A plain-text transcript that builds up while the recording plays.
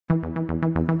Hey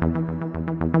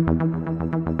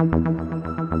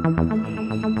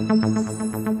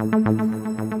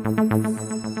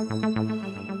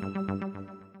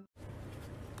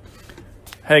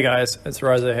guys, it's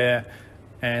Rosa here,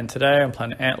 and today I'm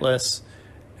playing Atlas,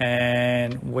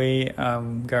 and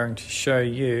I'm going to show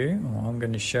you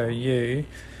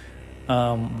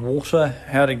water,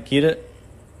 how to get it,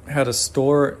 how to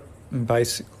store it, and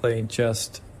basically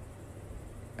just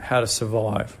how to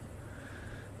survive.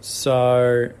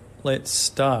 So let's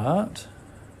start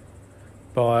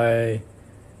by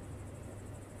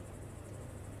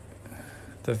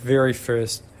the very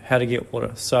first, how to get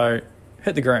water. So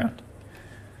hit the ground.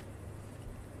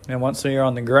 And once you're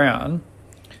on the ground,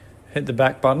 hit the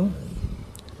back button,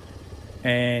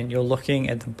 and you're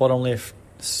looking at the bottom left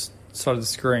side of the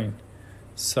screen.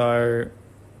 So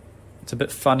it's a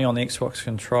bit funny on the Xbox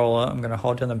controller. I'm going to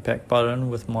hold down the back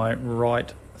button with my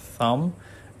right thumb,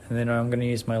 and then I'm going to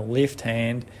use my left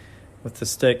hand with the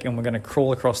stick, and we're going to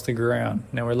crawl across the ground.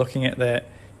 Now we're looking at that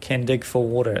can dig for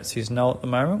water. It says no at the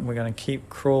moment. We're going to keep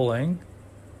crawling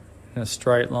in a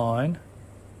straight line.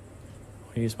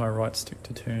 I'll use my right stick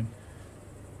to turn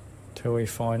till we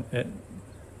find it.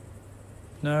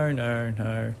 No.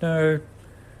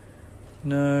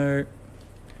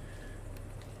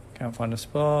 Can't find a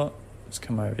spot. Let's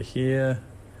come over here.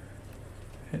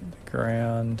 Hit the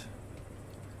ground.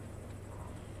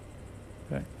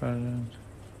 Back button.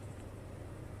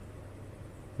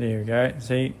 There we go.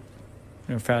 See?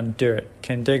 We found dirt.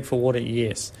 Can dig for water,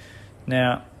 yes.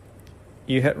 Now,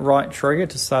 you hit right trigger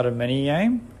to start a mini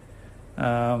game.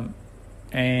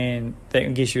 And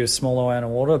that gives you a small amount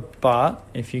of water, but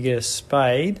if you get a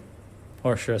spade,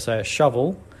 or should I say a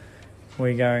shovel,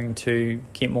 we're going to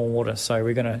get more water. So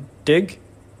we're going to dig,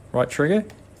 right trigger,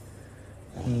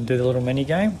 and do the little mini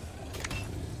game.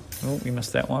 Oh, we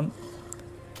missed that one.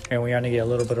 And we only get a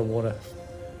little bit of water.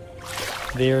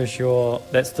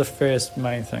 That's the first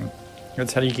main thing.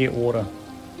 That's how you get water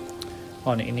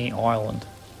on any island,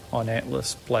 on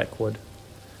Atlas, Blackwood.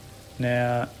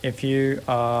 Now, if you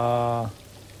are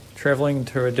traveling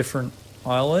to a different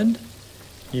island,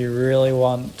 you really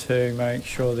want to make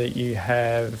sure that you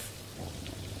have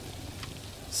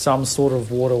some sort of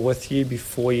water with you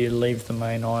before you leave the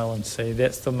main island. See,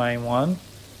 that's the main one.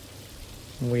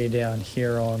 We're down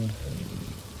here on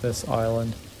this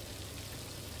island.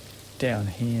 Down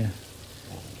here.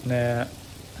 Now,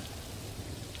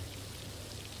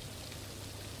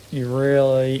 you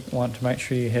really want to make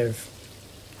sure you have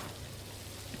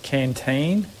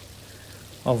canteen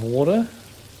of water,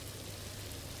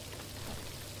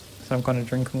 some kind of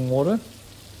drinking water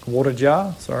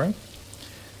jar, sorry,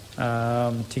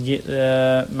 to get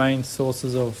the main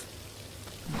sources of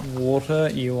water.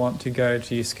 You want to go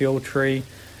to your skill tree,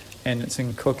 and it's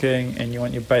in cooking, and you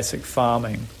want your basic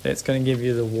farming. That's going to give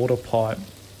you the water pipe,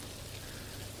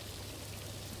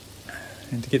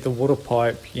 and to get the water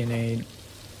pipe you need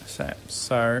sap.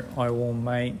 So I will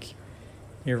make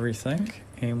everything,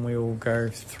 and we will go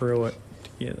through it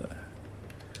together.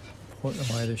 Put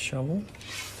away the shovel.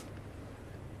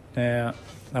 Now,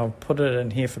 I'll put it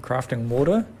in here for crafting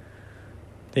water.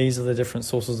 These are the different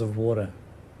sources of water.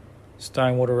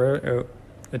 Stone water,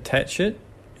 attach it,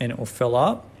 and it will fill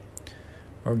up.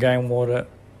 Or gain water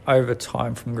over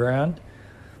time from ground.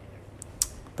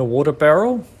 The water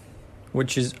barrel,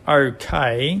 which is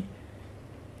okay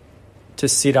to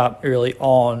set up early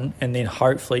on, and then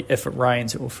hopefully if it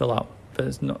rains it will fill up, but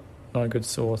it's not a good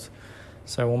source.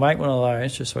 So we'll make one of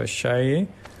those just so I show you.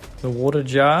 The water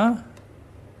jar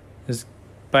is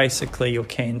basically your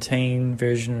canteen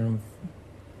version of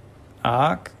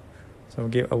Ark. So we'll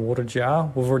get a water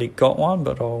jar. We've already got one,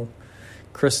 but I'll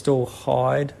crystal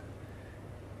hide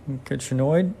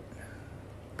kitchenoid,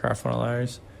 craft one of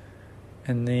those,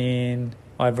 and then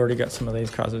I've already got some of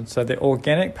these crafted. So the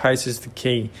organic paste is the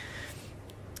key.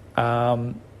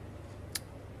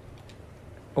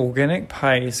 Organic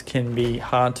paste can be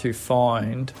hard to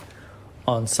find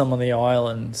on some of the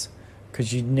islands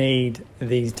because you need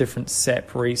these different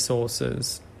sap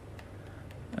resources.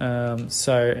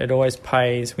 So it always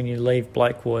pays when you leave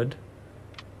Blackwood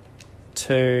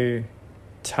to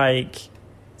take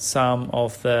some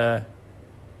of the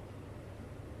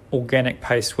organic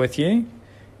paste with you,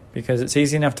 because it's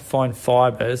easy enough to find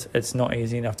fibres, it's not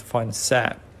easy enough to find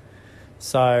sap.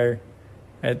 So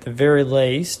at the very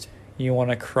least you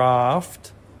want to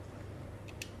craft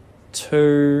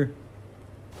 2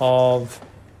 of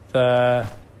the,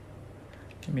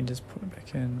 let me just put it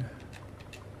back in.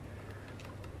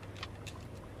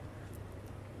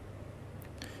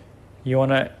 You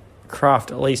want to craft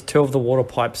at least 2 of the water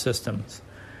pipe systems.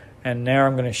 And now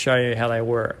I'm going to show you how they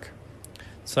work.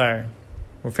 So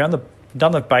we've done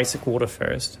the basic water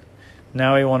first.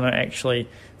 Now we want to actually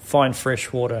find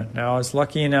fresh water. Now I was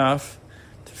lucky enough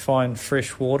to find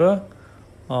fresh water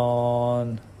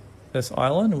on this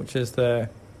island, which is the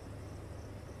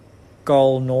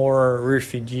Golnora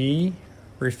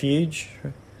refuge.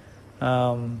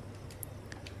 And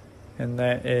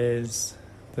that is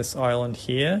this island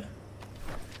here,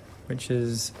 which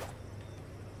is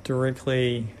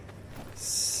directly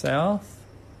south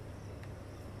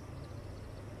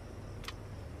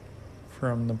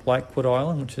from the Blackwood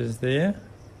Island, which is there.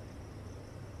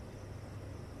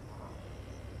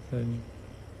 So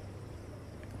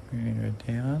we're going to go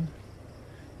down.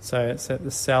 So it's at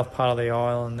the south part of the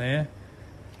island there.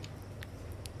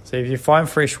 So if you find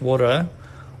fresh water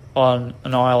on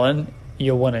an island,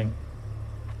 you're winning.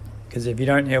 Because if you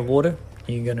don't have water,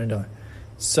 you're going to die.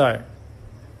 So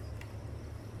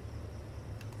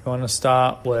you want to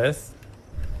start with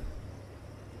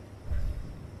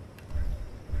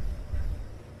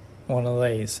one of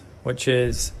these, which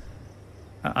is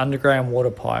an underground water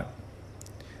pipe.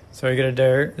 So what you're going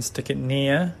to do is stick it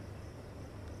near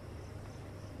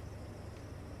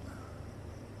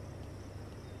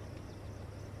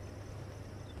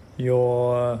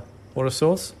your water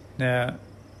source. Now,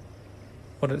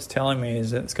 what it's telling me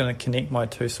is that it's going to connect my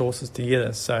two sources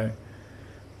together. So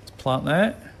let's plant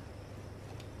that.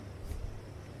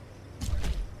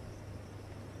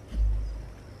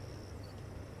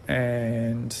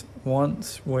 And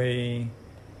once we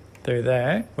do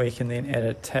that, we can then add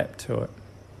a tap to it.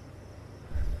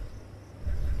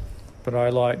 But I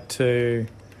like to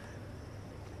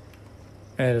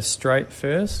add a straight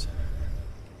first.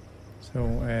 So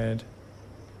we'll add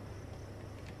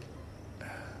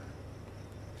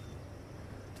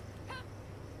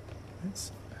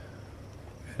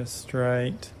a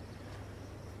straight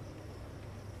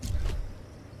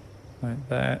like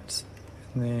that,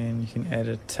 and then you can add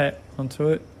a tap onto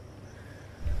it,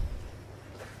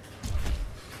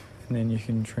 and then you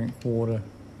can drink water.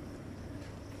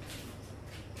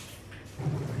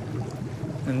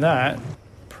 And that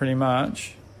pretty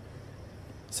much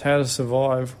is how to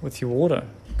survive with your water,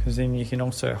 because then you can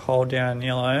also hold down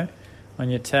yellow on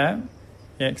your tap,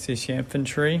 you access your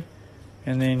inventory,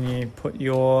 and then you put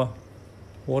your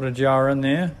water jar in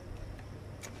there,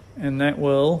 and that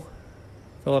will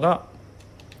fill it up.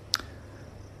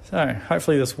 So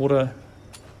hopefully this water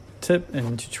tip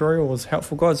and tutorial was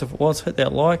helpful, guys. If it was, hit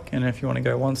that like, and if you want to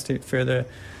go one step further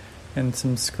and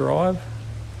subscribe,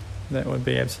 that would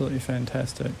be absolutely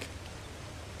fantastic.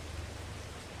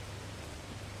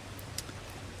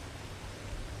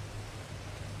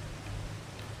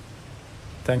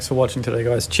 Thanks for watching today,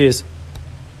 guys. Cheers.